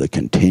need for the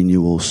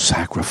continual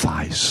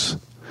sacrifice?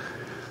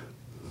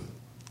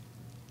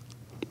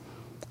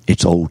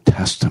 It's Old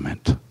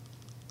Testament.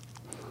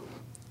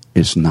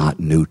 It's not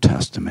New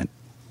Testament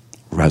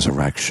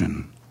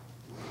resurrection.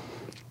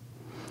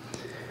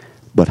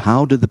 But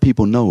how did the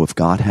people know if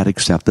God had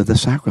accepted the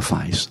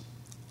sacrifice?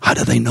 How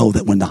do they know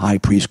that when the high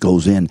priest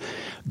goes in,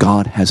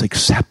 God has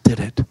accepted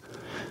it?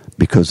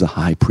 Because the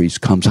high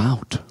priest comes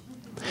out.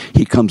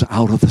 He comes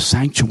out of the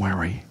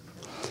sanctuary.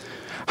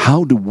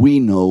 How do we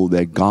know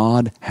that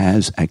God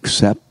has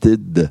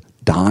accepted the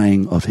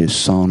dying of his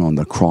Son on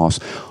the cross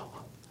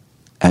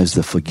as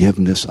the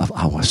forgiveness of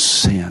our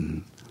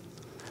sin?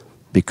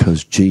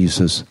 Because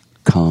Jesus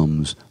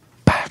comes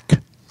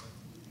back.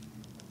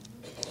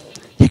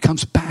 He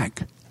comes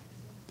back.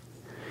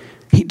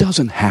 He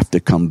doesn't have to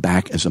come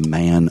back as a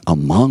man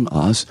among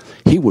us.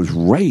 He was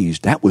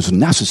raised. That was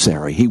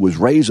necessary. He was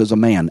raised as a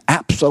man,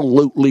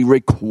 absolutely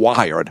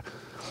required.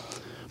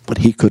 But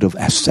he could have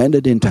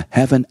ascended into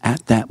heaven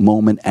at that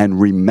moment and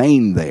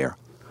remained there.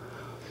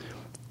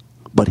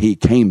 But he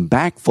came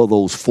back for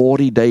those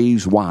 40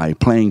 days. Why?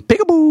 Playing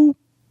peekaboo.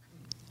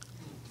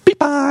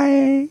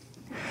 Beep-bye.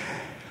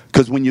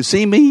 Because when you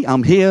see me,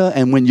 I'm here.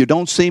 And when you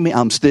don't see me,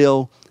 I'm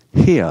still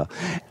here.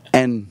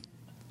 And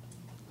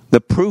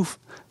the proof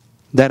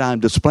that I'm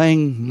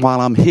displaying while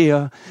I'm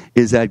here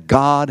is that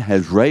God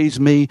has raised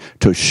me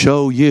to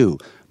show you.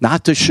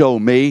 Not to show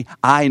me,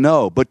 I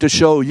know, but to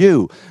show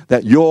you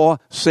that your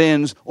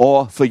sins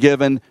are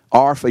forgiven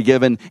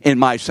in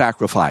my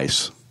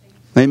sacrifice.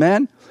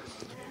 Amen?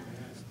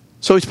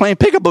 So he's playing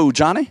peekaboo,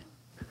 Johnny.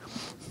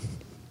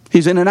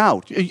 He's in and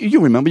out.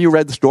 You remember, you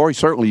read the story.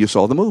 Certainly you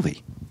saw the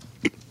movie.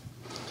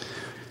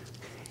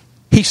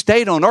 He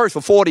stayed on earth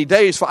for 40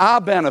 days for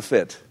our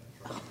benefit.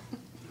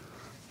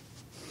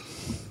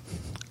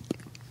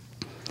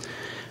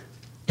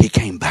 He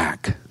came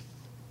back.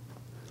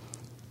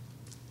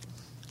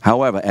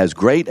 However, as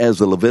great as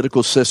the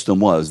Levitical system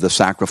was, the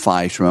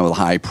sacrifice, remember the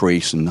high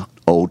priest and the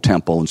old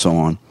temple and so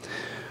on,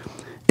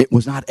 it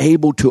was not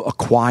able to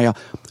acquire,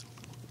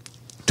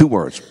 two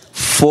words,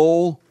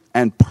 full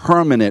and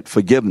permanent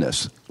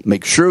forgiveness.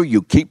 Make sure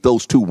you keep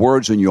those two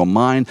words in your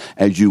mind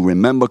as you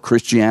remember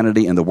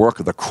Christianity and the work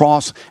of the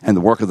cross and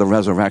the work of the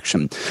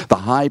resurrection. The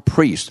high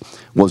priest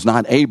was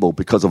not able,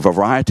 because of a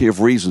variety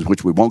of reasons,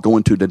 which we won't go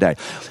into today.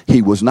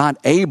 He was not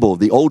able,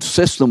 the old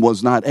system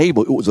was not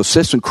able. It was a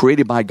system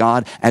created by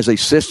God as a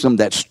system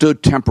that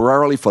stood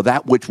temporarily for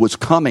that which was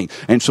coming.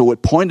 And so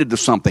it pointed to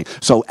something.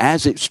 So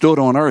as it stood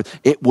on earth,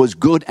 it was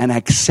good and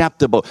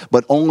acceptable,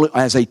 but only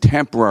as a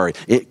temporary.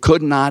 It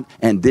could not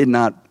and did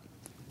not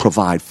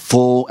provide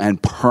full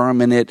and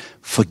permanent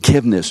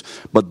forgiveness.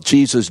 But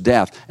Jesus'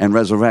 death and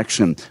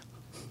resurrection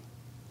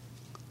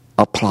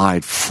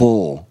applied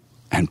full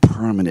and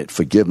permanent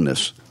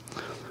forgiveness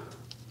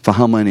for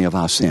how many of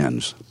our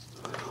sins?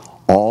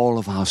 All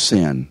of our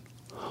sin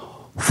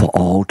for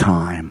all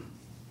time.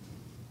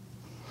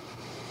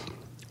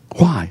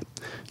 Why?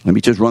 Let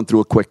me just run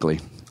through it quickly.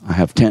 I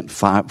have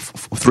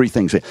 3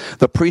 things here.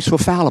 The priests were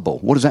fallible.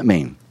 What does that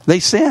mean? They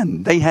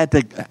sinned. They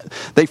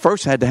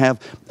first had to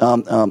have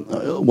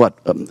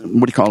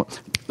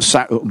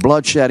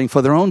bloodshedding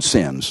for their own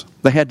sins.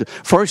 They had to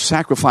first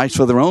sacrifice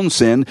for their own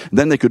sin,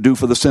 then they could do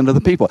for the sin of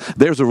the people.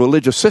 There's a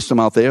religious system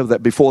out there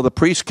that before the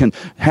priest can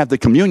have the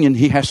communion,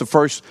 he has to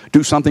first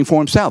do something for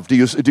himself. Do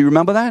you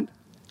remember that?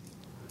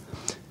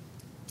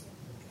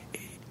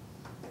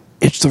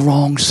 It's the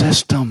wrong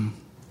system.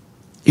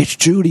 It's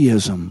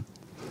Judaism.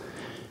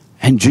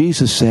 And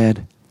Jesus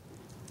said,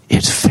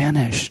 it's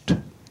finished.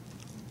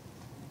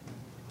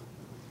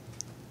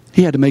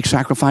 He had to make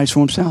sacrifice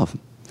for himself.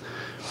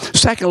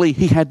 Secondly,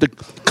 he had to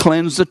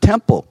cleanse the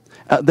temple.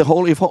 The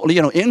Holy of Holies,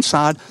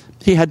 inside,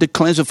 he had to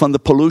cleanse it from the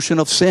pollution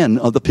of sin,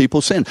 of the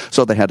people's sin.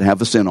 So they had to have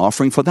the sin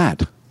offering for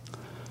that.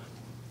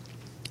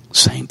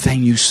 Same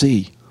thing you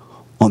see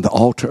on the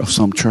altar of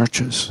some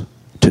churches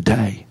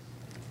today.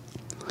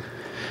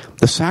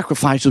 The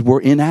sacrifices were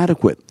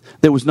inadequate.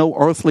 There was no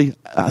earthly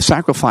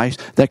sacrifice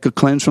that could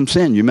cleanse from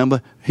sin. You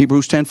remember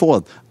Hebrews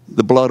 10:4.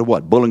 The blood of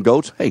what? Bull and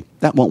goats? Hey,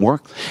 that won't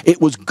work.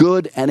 It was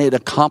good and it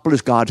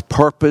accomplished God's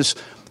purpose,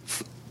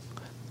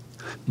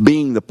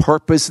 being the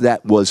purpose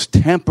that was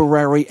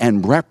temporary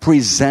and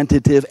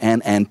representative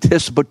and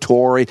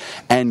anticipatory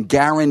and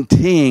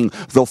guaranteeing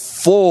the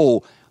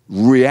full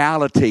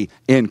reality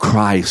in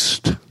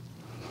Christ.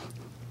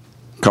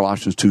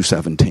 Colossians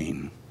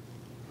 2:17.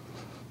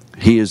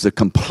 He is the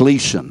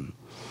completion,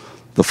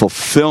 the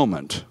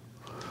fulfillment.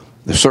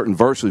 There's certain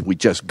verses we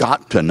just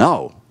got to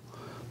know.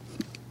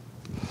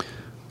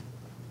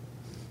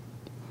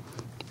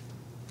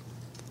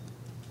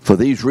 For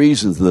these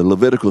reasons, the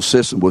Levitical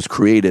system was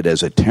created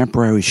as a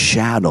temporary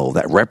shadow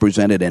that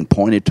represented and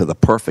pointed to the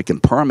perfect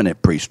and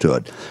permanent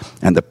priesthood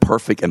and the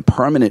perfect and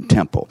permanent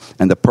temple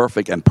and the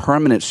perfect and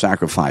permanent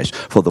sacrifice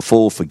for the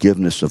full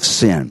forgiveness of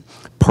sin.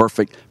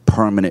 Perfect,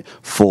 permanent,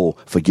 full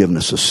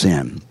forgiveness of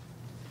sin.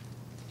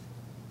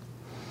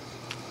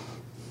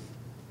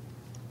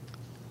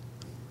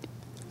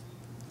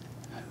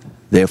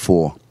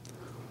 Therefore,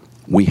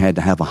 we had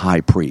to have a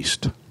high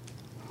priest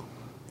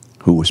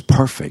who was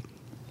perfect,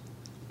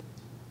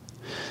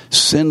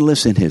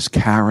 sinless in his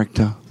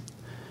character,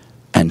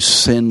 and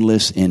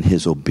sinless in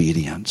his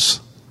obedience,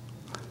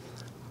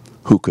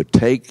 who could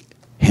take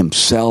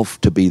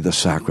himself to be the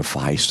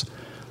sacrifice,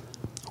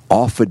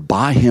 offered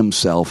by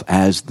himself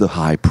as the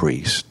high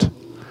priest,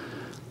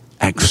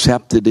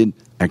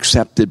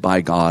 accepted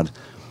by God.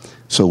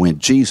 So when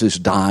Jesus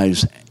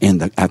dies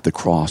at the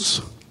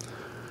cross,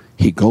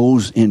 he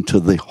goes into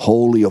the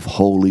Holy of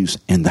Holies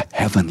in the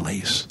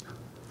heavenlies.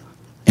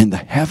 In the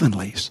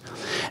heavenlies.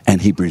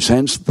 And he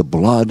presents the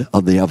blood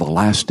of the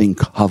everlasting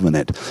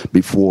covenant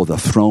before the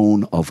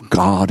throne of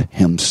God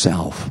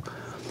himself.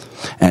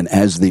 And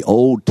as the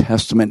Old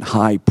Testament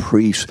high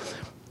priest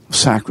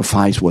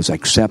sacrifice was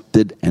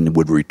accepted and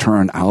would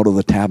return out of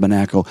the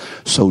tabernacle,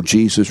 so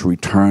Jesus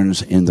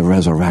returns in the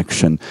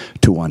resurrection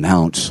to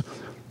announce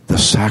the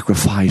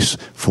sacrifice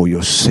for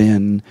your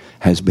sin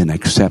has been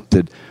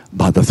accepted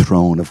by the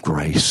throne of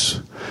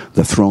grace.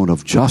 The throne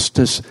of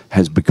justice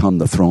has become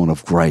the throne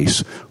of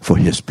grace for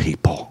his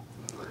people.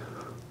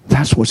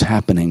 That's what's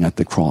happening at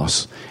the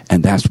cross,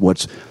 and that's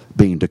what's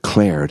being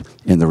declared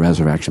in the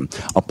resurrection.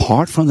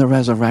 Apart from the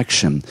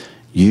resurrection,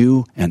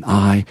 you and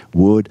I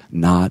would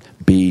not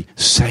be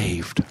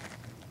saved.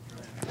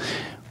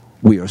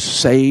 We are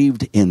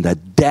saved in the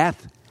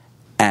death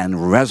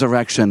and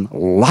resurrection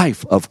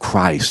life of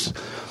Christ.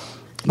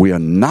 We are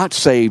not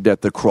saved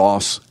at the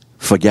cross.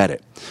 Forget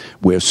it.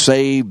 We're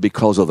saved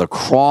because of the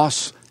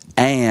cross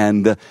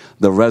and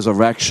the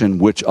resurrection,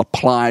 which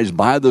applies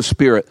by the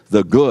Spirit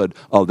the good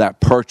of that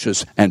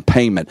purchase and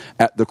payment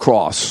at the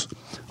cross.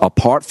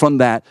 Apart from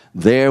that,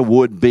 there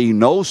would be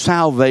no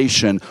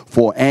salvation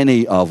for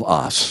any of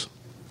us.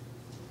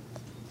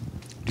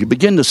 You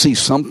begin to see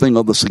something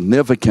of the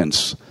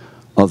significance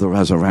of the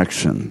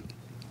resurrection.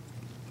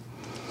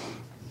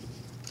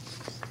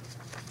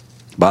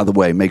 By the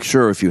way, make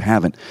sure if you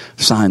haven't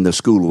signed the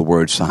School of the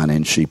Word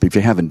sign-in sheet, if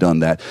you haven't done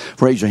that,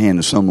 raise your hand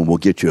and someone will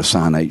get you a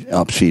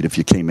sign-up sheet if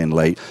you came in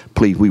late.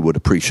 Please, we would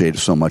appreciate it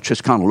so much.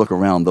 Just kind of look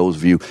around, those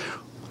of you.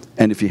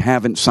 And if you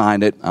haven't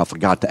signed it, I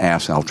forgot to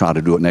ask, I'll try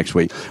to do it next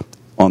week.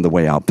 on the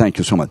way out. Thank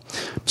you so much.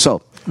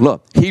 So,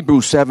 look,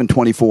 Hebrews 7,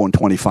 24 and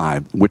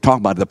 25. We're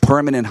talking about the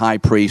permanent high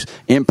priest,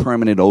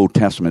 impermanent Old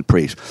Testament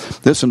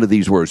priest. Listen to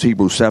these words,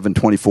 Hebrews 7,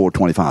 24,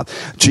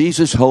 25.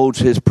 Jesus holds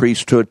his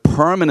priesthood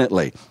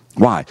permanently.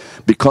 Why?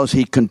 Because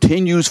he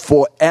continues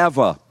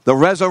forever. The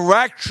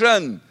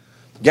resurrection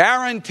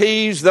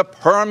guarantees the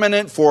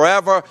permanent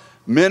forever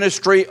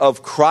ministry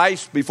of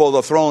Christ before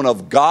the throne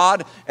of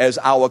God as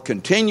our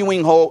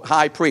continuing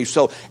high priest.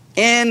 So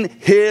in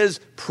his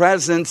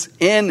presence,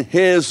 in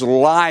his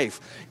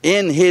life,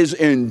 in his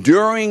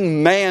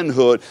enduring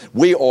manhood,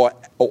 we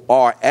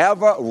are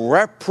ever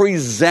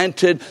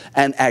represented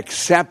and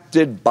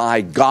accepted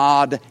by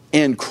God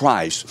in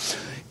Christ.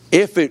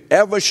 If it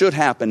ever should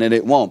happen, and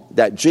it won't,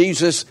 that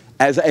Jesus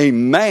as a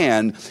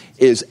man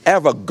is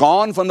ever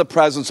gone from the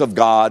presence of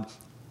God,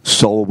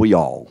 so are we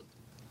all.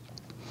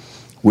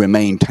 We're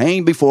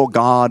maintained before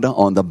God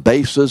on the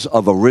basis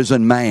of a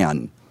risen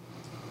man.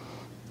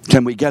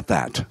 Can we get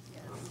that?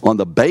 On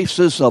the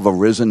basis of a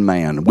risen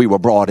man. We were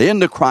brought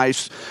into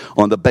Christ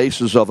on the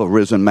basis of a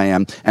risen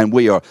man, and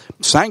we are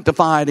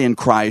sanctified in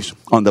Christ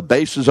on the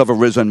basis of a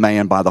risen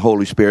man by the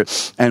Holy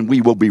Spirit, and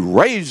we will be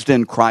raised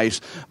in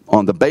Christ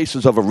on the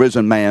basis of a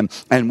risen man,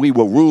 and we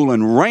will rule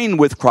and reign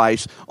with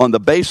Christ on the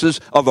basis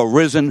of a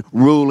risen,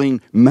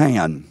 ruling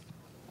man.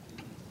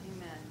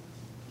 Amen.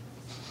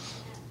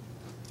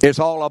 It's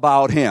all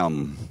about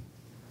him,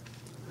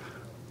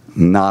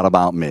 not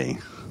about me.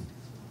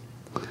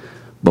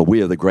 But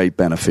we are the great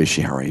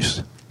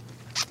beneficiaries.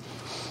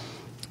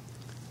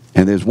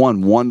 And there's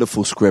one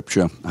wonderful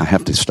scripture. I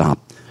have to stop.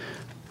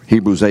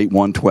 Hebrews 8,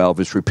 1:12.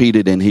 It's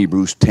repeated in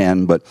Hebrews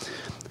 10, but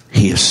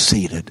he is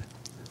seated.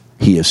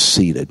 He is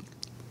seated.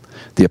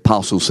 The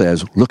apostle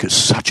says, look at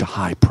such a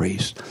high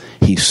priest.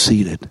 He's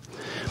seated.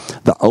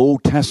 The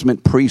Old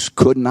Testament priests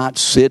could not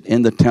sit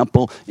in the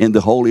temple, in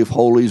the Holy of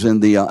Holies, in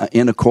the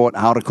inner court,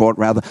 outer court,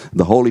 rather,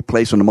 the holy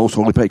place and the most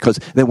holy place, because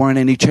there weren't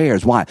any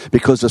chairs. Why?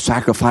 Because the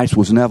sacrifice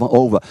was never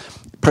over.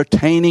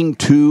 Pertaining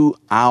to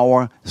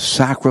our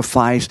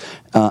sacrifice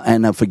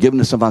and the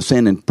forgiveness of our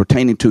sin, and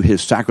pertaining to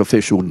his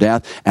sacrificial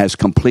death as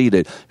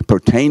completed,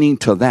 pertaining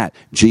to that,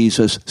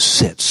 Jesus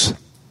sits.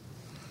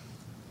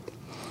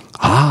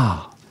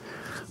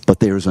 But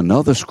there is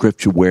another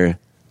scripture where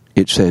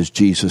it says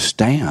Jesus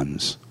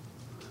stands.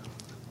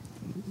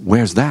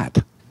 Where's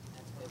that?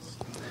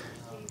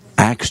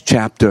 Acts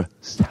chapter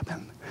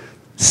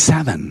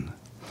 7,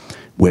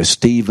 where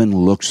Stephen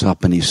looks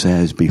up and he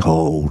says,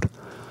 behold,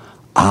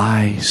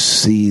 I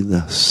see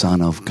the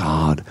Son of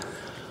God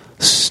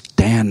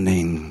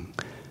standing.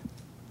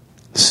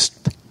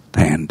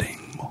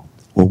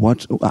 Well,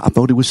 what? I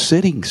thought he was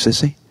sitting,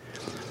 sissy.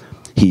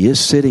 He is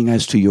sitting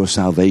as to your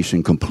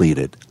salvation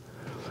completed.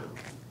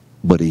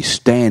 But he's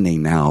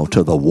standing now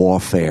to the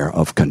warfare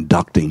of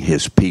conducting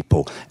his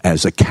people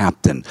as a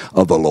captain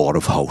of the Lord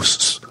of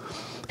hosts.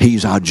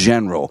 He's our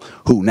general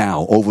who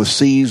now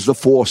oversees the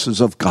forces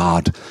of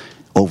God,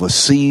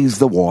 oversees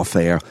the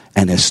warfare,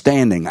 and is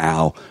standing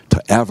now to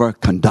ever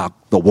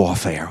conduct the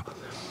warfare.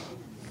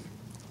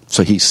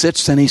 So he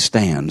sits and he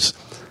stands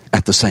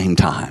at the same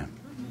time.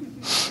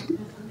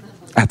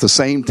 At the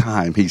same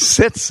time, he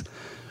sits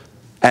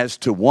as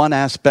to one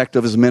aspect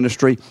of his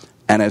ministry,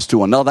 and as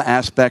to another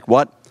aspect,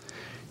 what?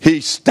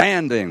 He's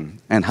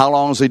standing. And how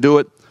long does he do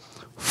it?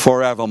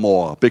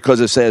 Forevermore. Because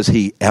it says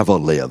he ever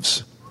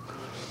lives.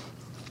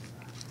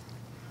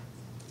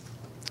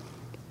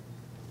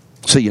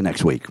 See you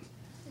next week.